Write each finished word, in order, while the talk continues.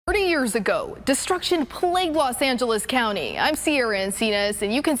years ago, destruction plagued Los Angeles County. I'm Sierra Encinas,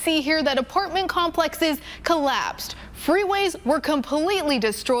 and you can see here that apartment complexes collapsed. Freeways were completely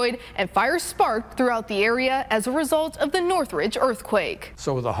destroyed, and fires sparked throughout the area as a result of the Northridge earthquake.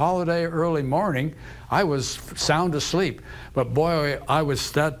 So the holiday early morning, I was sound asleep. But boy,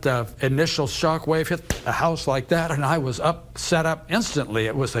 that initial shock wave hit a house like that, and I was set up instantly.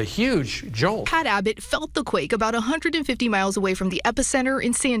 It was a huge jolt. Pat Abbott felt the quake about 150 miles away from the epicenter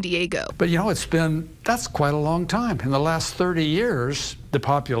in San Diego. But you know, that's quite a long time. In the last 30 years, the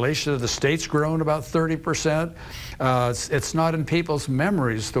population of the state's grown about 30%. It's not in people's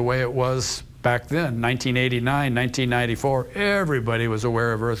memories the way it was back then, 1989, 1994, everybody was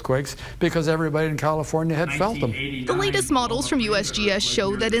aware of earthquakes because everybody in California had felt them. The latest models from USGS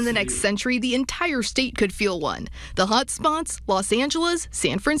show that in the next century, the entire state could feel one. The hot spots, Los Angeles,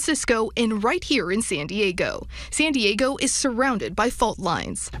 San Francisco, and right here in San Diego. San Diego is surrounded by fault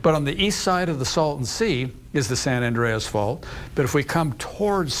lines. But on the east side of the Salton Sea is the San Andreas Fault. But if we come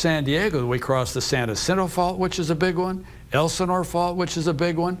towards San Diego, we cross the San Jacinto Fault, which is a big one, Elsinore Fault, which is a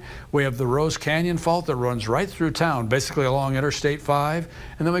big one. We have the Rose Canyon Fault that runs right through town, basically along Interstate 5,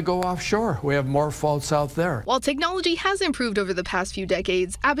 and then we go offshore. We have more faults out there. While technology has improved over the past few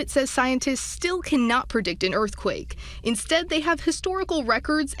decades, Abbott says scientists still cannot predict an earthquake. Instead, they have historical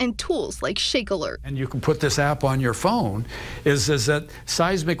records and tools like Shake Alert. And you can put this app on your phone, is that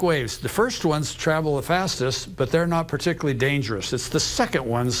seismic waves, the first ones travel the fastest, but they're not particularly dangerous. It's the second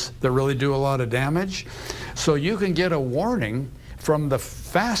ones that really do a lot of damage. So you can get a warning from the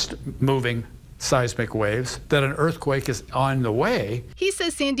fast-moving seismic waves that an earthquake is on the way. He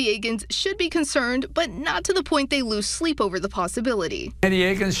says San Diegans should be concerned, but not to the point they lose sleep over the possibility. San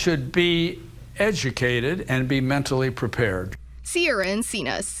Diegans should be educated and be mentally prepared. Sierra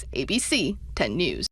Encinas, ABC 10 News.